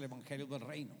prediquemos el evangelio del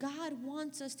reino. God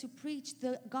wants us to preach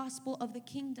the gospel of the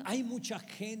kingdom. Hay mucha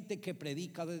gente que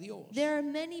predica de Dios, There are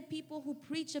many people who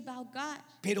preach about God.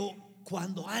 pero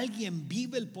cuando alguien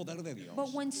vive el poder de Dios,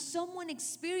 But when someone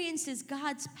experiences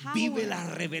God's power, vive la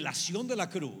revelación de la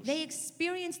cruz, they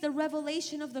experience the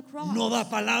revelation of the cross, no da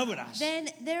palabras, then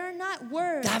there are not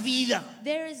words. da vida.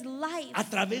 There is life. A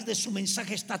través de su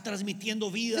mensaje está transmitiendo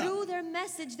vida. Through their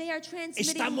message, they are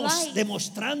transmitting Estamos life.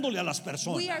 demostrándole a las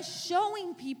We are personas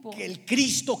showing people que el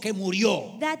Cristo que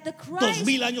murió that the Christ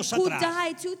 2000 años who atrás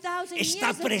died 2,000 está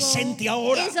years presente ago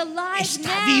ahora, is alive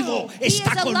está now. vivo, He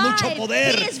está is con alive. mucho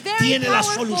poder, He is very tiene la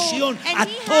powerful, solución and a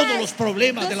he todos has los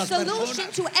problemas de the las solution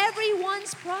personas. to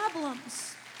everyone's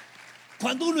problems.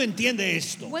 Cuando uno entiende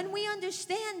esto, When we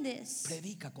understand this,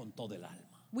 predica con todo el alma.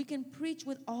 we can preach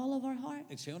with all of our heart.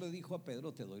 El Señor le dijo a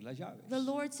Pedro, te doy las llaves. The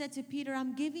Lord said to Peter,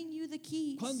 I'm giving you the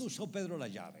keys. ¿Cuándo usó Pedro las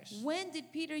llaves? When did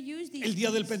Peter use these El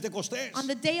día del keys? Pentecostés. On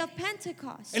the day of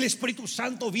Pentecost. El Espíritu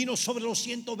Santo vino sobre los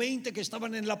 120 que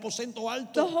estaban en el aposento The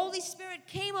alto. Holy Spirit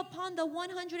came upon the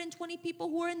 120 people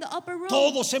who were in the upper room.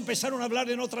 Todos empezaron a hablar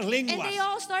en otras And lenguas. they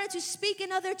all started to speak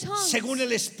in other tongues. Según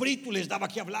el Espíritu les daba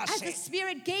que As the hablase.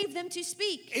 Spirit gave them to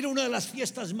speak. Era una de las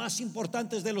fiestas más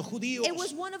importantes de los judíos. It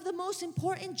was one of the most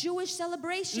important Jewish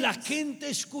celebrations. La gente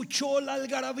escuchó la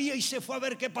algarabía y se fue a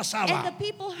ver qué And the pasaba.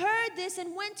 people heard this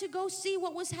and went to go see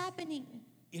what was happening.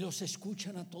 Y los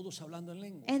escuchan a todos hablando en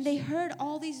lengua. And they heard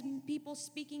all these people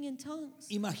speaking in tongues.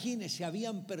 Imagínense,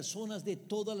 habían personas de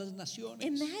todas las naciones.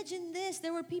 Imagine this,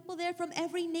 there were people there from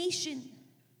every nation.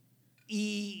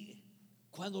 Y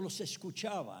cuando los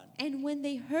escuchaban, And when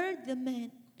they heard the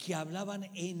men, que hablaban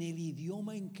en el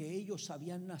idioma en que ellos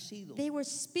habían nacido. they were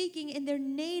speaking in their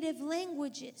native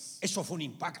languages. Eso fue un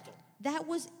impacto. That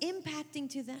was impacting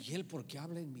to them. ¿Y él por qué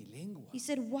habla en mi lengua? He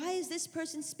said, why is this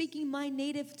person speaking my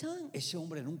native tongue? Ese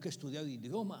hombre nunca ha estudiado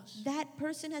idiomas. That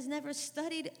person has never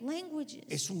studied languages.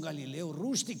 Es un Galileo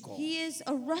rústico. He is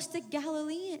a rustic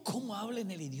Galilean. ¿Cómo habla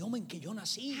en el idioma en que yo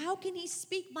nací? How can he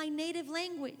speak my native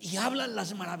language? Y hablan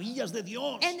las maravillas de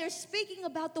Dios. And they're speaking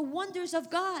about the wonders of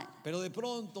God. Pero de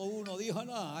pronto uno dijo,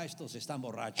 no, estos están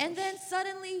borrachos. And then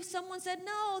suddenly someone said,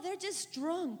 no, they're just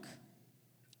drunk.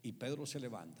 Y Pedro se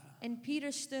levanta. And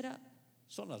Peter stood up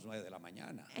Son las 9 de la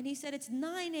mañana. and he said, it's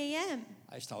 9 a.m.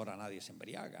 A esta hora nadie se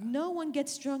embriaga. No one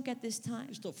gets drunk at this time.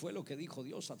 Esto fue lo que dijo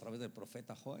Dios a través del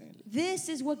profeta Joel. This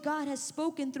is what God has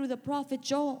spoken through the prophet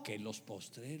Joel. Que en los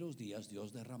postreros días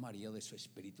Dios derramaría de su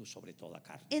espíritu sobre toda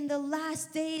carne. In the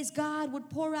last days, God would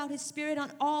pour out his spirit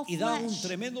on all Y da un flesh.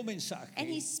 tremendo And he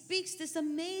mensaje speaks this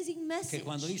amazing que message.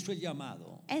 cuando hizo el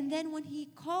llamado, And then when he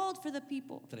called for the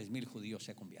people, 3,000 judíos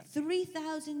se convierten.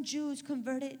 3,000 Jews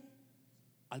converted.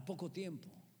 Al poco tiempo,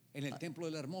 en el templo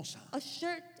de la Hermosa, A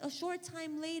short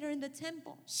time later in the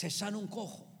temple, se sana un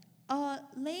cojo. a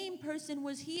lame person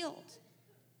was healed.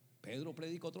 Pedro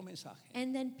predica otro mensaje.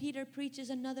 And then Peter preaches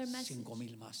another message.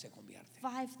 5,000 más se convierten.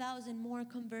 5,000 more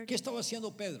 ¿Qué converted. estaba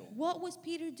haciendo Pedro? What was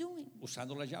Peter doing?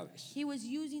 Usando las llaves. He was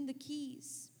using the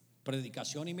keys,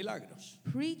 Predicación y milagros.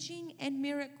 preaching and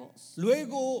miracles.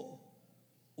 Luego,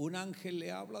 un ángel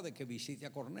le habla de que visite a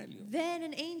Cornelio. Then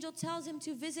an angel tells him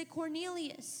to visit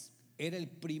Cornelius. Era el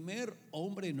primer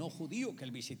hombre no judío que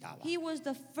él visitaba. He was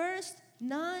the first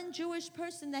non-Jewish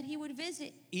person that he would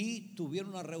visit. Y tuvieron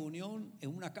una reunión en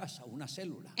una casa, una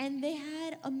célula. And they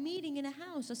had a meeting in a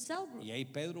house, a cell group. Y ahí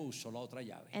Pedro usó la otra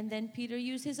llave, And then Peter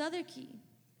used his other key,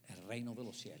 el reino de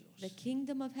los cielos. the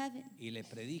kingdom of heaven. Y le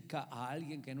predica a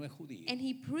alguien que no es judío. And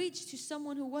he preached to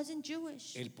someone who wasn't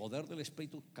Jewish. El poder del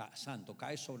Espíritu Santo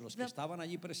cae sobre los que The estaban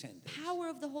allí presentes. Power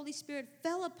of the Holy Spirit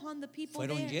fell upon the people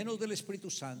Fueron there. llenos del Espíritu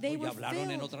Santo They y were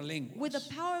hablaron en otras filled with the lenguas.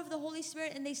 power of the Holy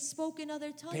Spirit and they spoke in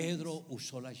other tongues. Pedro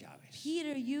usó las llaves.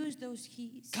 Peter used those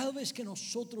keys. Cada vez que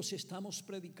nosotros estamos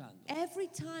predicando, Every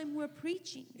time we're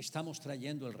preaching, estamos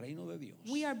trayendo el reino de Dios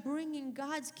we are bringing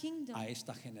God's kingdom a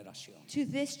esta generación. to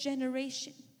this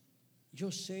generation. Yo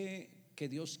sé que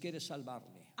Dios quiere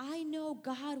salvarle, I know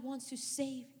God wants to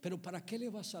save. pero ¿para qué le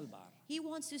va a salvar? He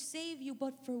wants to save you,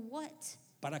 but for what?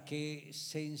 Para que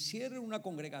se encierre en una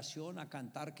congregación a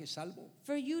cantar que es salvo,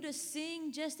 For you to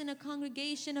sing just in a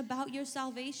congregation about your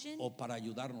salvation, o para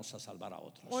ayudarnos a salvar a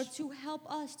or otros. to help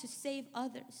us to save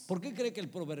others? ¿Por qué cree que el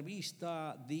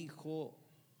proverbista dijo: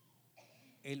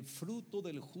 el fruto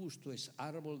del justo es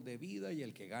árbol de vida y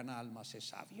el que gana almas es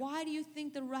sabio? Why do you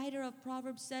think the writer of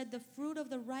Proverbs said the fruit of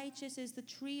the righteous is the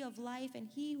tree of life, and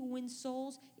he who wins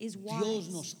souls is Dios wise?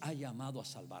 nos ha llamado a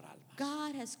salvar almas.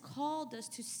 God has called us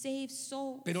to save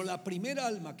souls. Pero la primera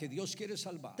alma que Dios quiere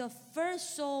salvar The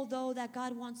first soul, though, that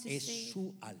God wants to es save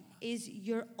su alma. is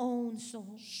your own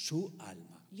soul. Su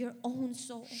alma. Your own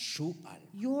soul. Su alma.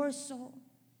 Your soul.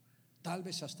 Tal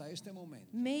vez hasta este momento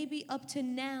Maybe up to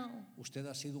now, usted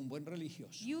ha sido un buen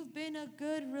religioso. you've been a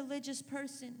good religious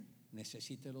person,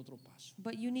 Necesita el otro paso.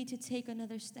 but you need to take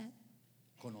another step.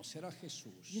 Conocer a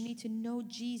Jesús You need to know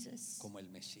Jesus como el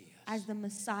Mesías, as the como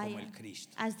Messiah, el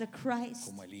Cristo, as the Christ,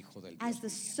 como el Hijo del as Dios the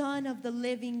viviente. Son of the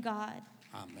living God.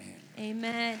 Amén.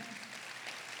 Amen.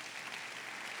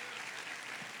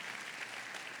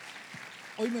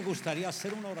 Hoy me gustaría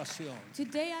hacer una oración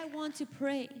Today I want to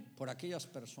pray por aquellas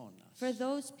personas for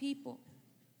those people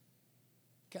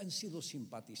que han sido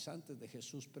simpatizantes de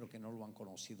Jesús, pero que no lo han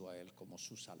conocido a Él como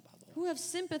su Salvador. who have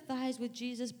sympathized with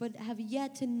Jesus but have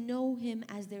yet to know him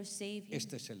as their Savior.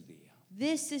 Este es el día.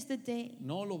 This is the day.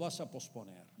 No lo vas a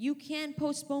posponer. You can't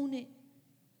postpone it.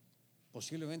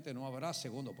 Posiblemente no habrá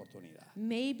segunda oportunidad.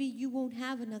 Maybe you won't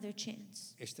have another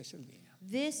chance. Este es el día.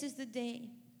 This is the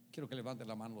day. Quiero que levanten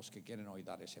la mano los que quieren hoy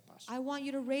dar ese paso. I want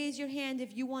you to raise your hand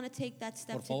if you want to take that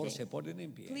step Por favor, today. se ponen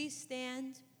en pie Please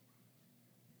stand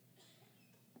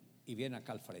y vienen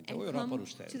acá al frente. and Voy a orar por come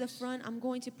to the ustedes. front. I'm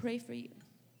going to pray for you.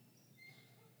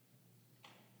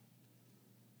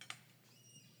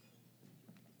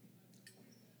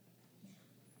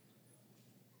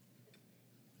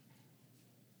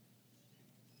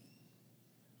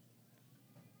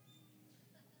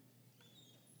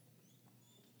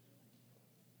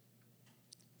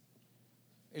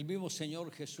 El mismo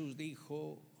Señor Jesús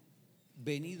dijo: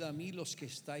 venid a mí los que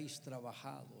estáis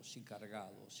trabajados y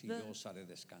cargados, y The- yo os haré The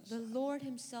descansar. Lord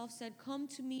himself said, "Come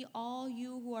to me, all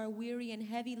you who are weary and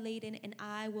heavy laden, and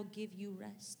I will give you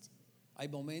rest." Hay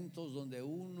momentos donde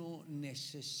uno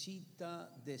necesita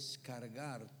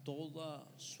descargar toda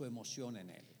su emoción en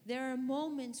Él. There are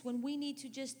moments when we need to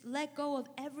just let go of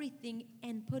everything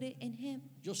and put it in him.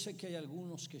 Yo sé que hay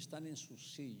algunos que están en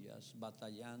sus sillas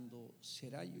batallando.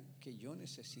 ¿Será que yo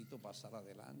necesito pasar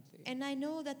adelante? And I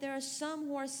know that there are some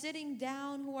who are sitting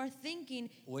down who are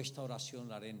thinking, ¿O esta oración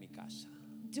la haré en mi casa?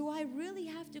 do I really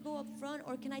have to go up front,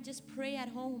 or can I just pray at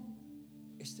home?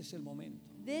 Este es el momento.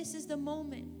 This is the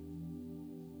moment.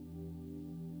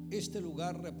 Este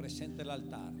lugar representa el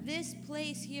altar. This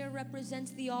place here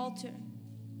represents the altar.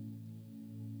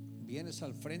 Vienes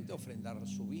al frente a ofrendar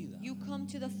su vida. You come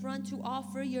to the front to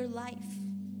offer your life.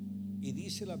 Y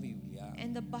dice la Biblia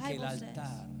And the que el Bible says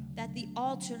altar that the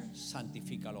altar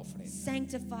santifica la ofrenda.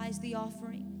 sanctifies the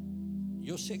offering.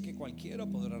 Yo sé que cualquiera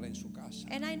podrá orar en su casa,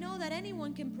 And I know that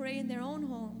anyone can pray in their own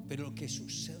home. pero lo que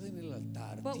sucede en el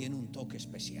altar But tiene un toque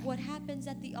especial. What happens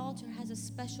at the altar has a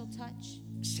special touch.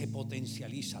 Se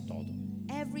potencializa todo.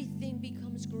 Everything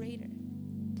becomes greater.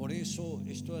 Por eso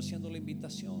estoy haciendo la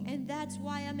invitación. And that's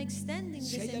why I'm extending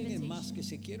Si this hay alguien más invitation. que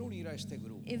se quiere unir a este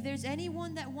grupo, If there's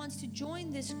anyone that wants to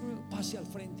join this group, pase al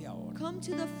frente ahora. come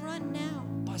to the front now.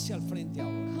 Pase al frente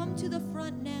ahora. Come to the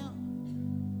front now.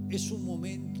 Es un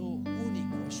momento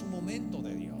único, es un momento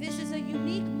de Dios. This is a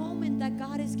unique moment that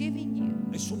God is giving you.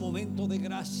 Es un momento de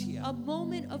gracia. A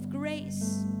moment of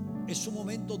grace. Es un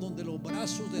momento donde los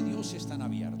brazos de Dios están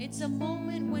abiertos. It's a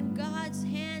moment when God's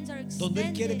hands are Donde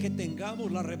Él quiere que extended.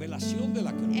 tengamos la revelación de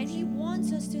la And cruz. He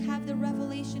wants us to have the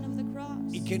revelation of the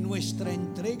cross. Y que nuestra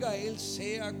entrega a Él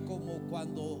sea como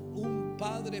cuando un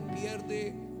padre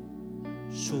pierde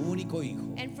su único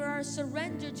hijo. And for our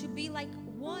surrender to be like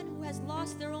one who has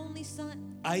lost their only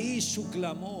son. Ahí su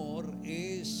clamor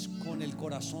es con el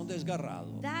corazón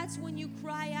desgarrado. That's when you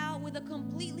cry out with a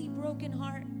completely broken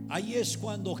heart. Ahí es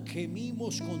cuando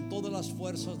gemimos con todas las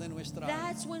fuerzas de nuestra alma.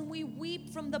 That's when we weep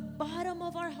from the bottom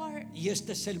of our heart. Y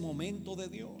este es el momento de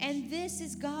Dios. And this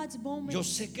is God's moment. Yo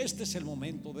sé que este es el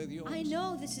momento de Dios. I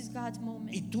know this is God's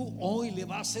moment. Y tú hoy le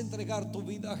vas a entregar tu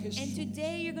vida a And Jesús.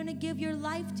 today you're going to give your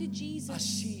life to Jesus.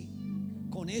 Así,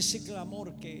 con ese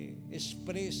clamor que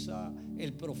expresa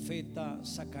el profeta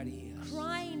Zacarías.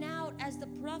 Crying out as the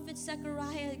prophet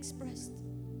Zechariah expressed.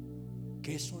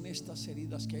 ¿Qué son estas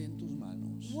heridas que hay en tus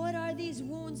manos? What are these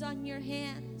wounds on your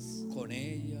hands? Con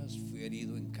ellas fui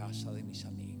herido en casa de mis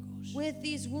amigos. With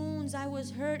these wounds I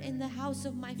was hurt in the house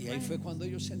of my Y ahí fue friend. cuando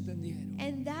ellos entendieron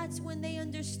And that's That's when they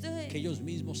understood que ellos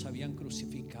mismos habían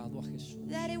crucificado a Jesús.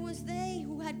 that it was they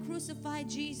who had crucified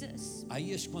Jesus.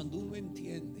 Ahí es cuando uno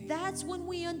entiende That's when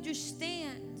we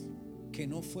understand que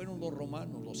no fueron los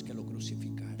romanos los que lo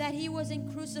crucificaron. that he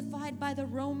wasn't crucified by the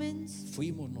Romans.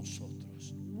 Fuimos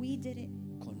nosotros We did it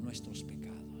con nuestros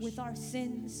pecados. with our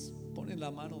sins. Ponen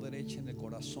la mano derecha en el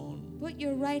corazón Put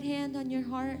your right hand on your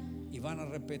heart y van a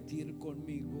repetir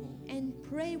conmigo: and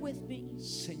pray with me.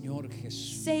 Señor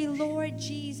Jesús, Say, Lord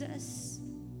Jesus,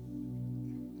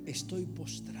 estoy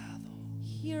postrado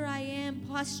here I am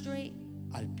prostrate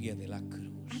al pie de la at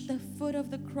cruz. the foot of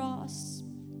the cross.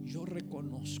 Yo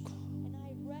reconozco And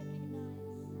I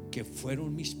recognize que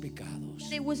fueron mis pecados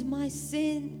that it was my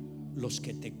sin los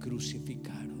que te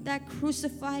crucificaron. that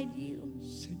crucified you.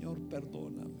 Señor,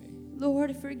 perdóname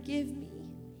Lord, forgive me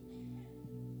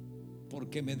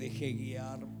porque me dejé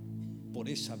guiar por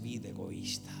esa vida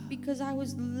egoísta. because I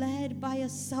was led by a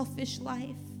selfish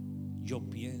life. Yo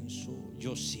pienso,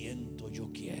 yo siento, yo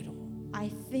quiero. I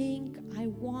think, I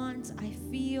want, I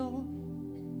feel.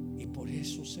 Y por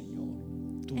eso,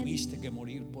 Señor, tuviste que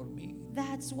morir por mí.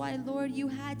 That's why, Lord, you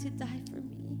had to die for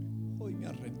me. Hoy me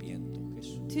arrepiento,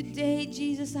 Jesús, Today,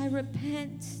 Jesus, I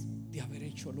repent de haber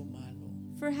hecho lo malo,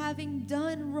 for having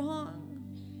done wrong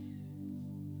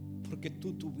porque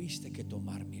tú tuviste que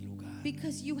tomar mi lugar.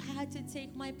 because you had to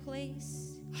take my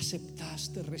place.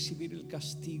 Aceptaste recibir el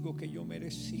castigo que yo You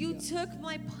merecía. took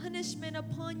my punishment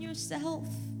upon yourself.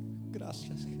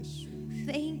 Gracias, Jesús,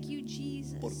 Thank you,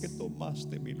 Jesus, porque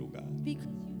tomaste mi lugar. because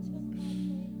you took my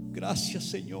place. Gracias,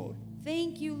 Señor,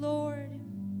 Thank you, Lord,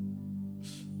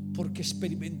 porque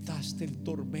experimentaste el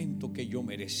tormento que yo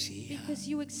merecía. because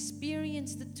you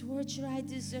experienced the torture I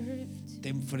deserved. Te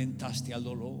enfrentaste al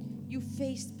dolor, You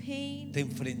faced pain. te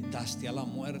enfrentaste a la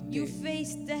muerte, You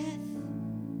faced death,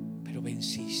 pero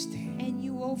venciste. and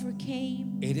you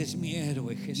overcame. Eres mi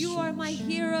héroe, Jesús. You are my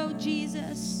hero,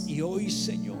 Jesus. Y hoy,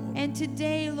 Señor, And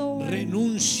today, Lord,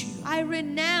 renuncio I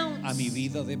renounce a mi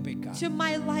vida de pecado to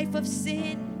my life of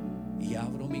sin, y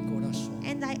abro mi corazón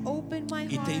and I open my y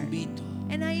te heart, invito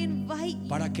and I invite you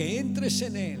para que entres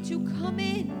en él to come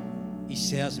in y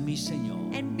seas mi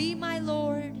Señor and be my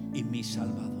Lord y mi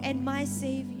Salvador. and my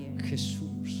Savior. Jesús,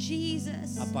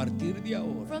 Jesus, a partir de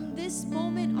ahora from this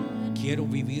moment on, quiero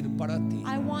vivir para ti.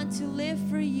 I want to live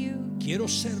for you. Quiero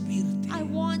servirte I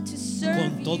want to con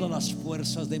serve todas you las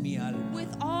fuerzas de mi alma. with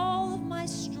all of my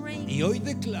strength. Y hoy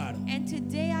declaro And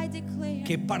today I declare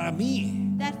que para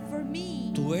mí that for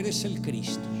me, tú eres el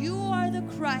Cristo, you are the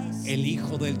Christ, el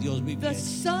Hijo del Dios the viviente.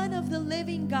 Son of the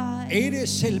living God.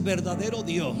 Eres el verdadero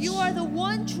Dios You are the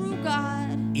one true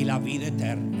God, y la vida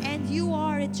eterna. and you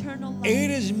are eternal life.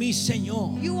 Eres mi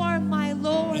Señor You are my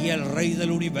Lord, y el Rey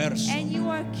del universo. and you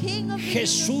are King of the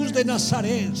Jesús universe. de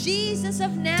Nazaret, Jesus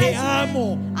of Nazareth.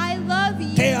 amo. I love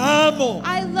you. te amo,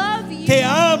 I love you. te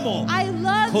amo I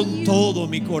love con you todo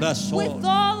mi with corazón.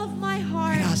 all of my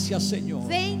heart. Gracias, Señor,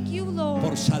 Thank you, Lord,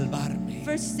 por salvarme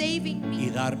for saving y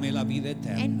me darme la vida and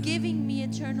eterna. giving me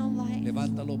eternal life.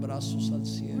 Levanta los brazos al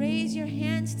cielo. Raise your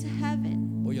hands to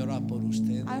heaven. Voy a orar por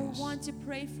ustedes. I want to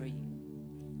pray for you.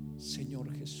 Señor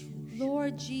Jesús,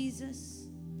 Lord Jesus,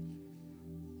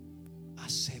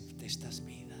 acepte estas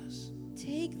vidas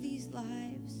take these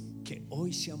lives, que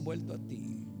hoy se han vuelto a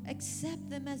ti accept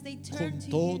them as they turn con to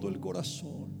todo you el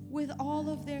corazón with all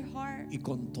of their heart y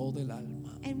con todo el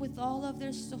alma. and with all of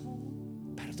their soul.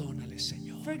 Perdónale,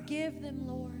 Señor, Forgive them,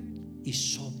 Lord, y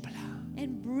sopla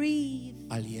and breathe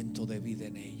aliento de vida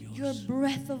en your ellos.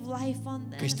 breath of life on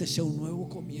them. Que este sea un nuevo May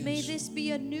comienzo this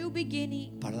be a new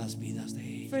beginning para las vidas de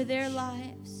ellos. for their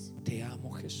lives. Te amo,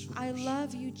 Jesús. I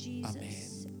love you,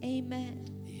 Jesus. Amen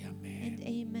Y and amén.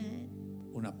 amen.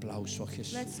 Un aplauso a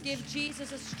Jesús. Let's give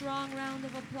Jesus a strong round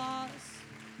of applause.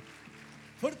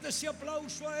 Fuerte ese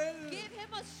aplauso a Él. Give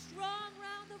him a strong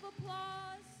round of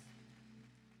applause.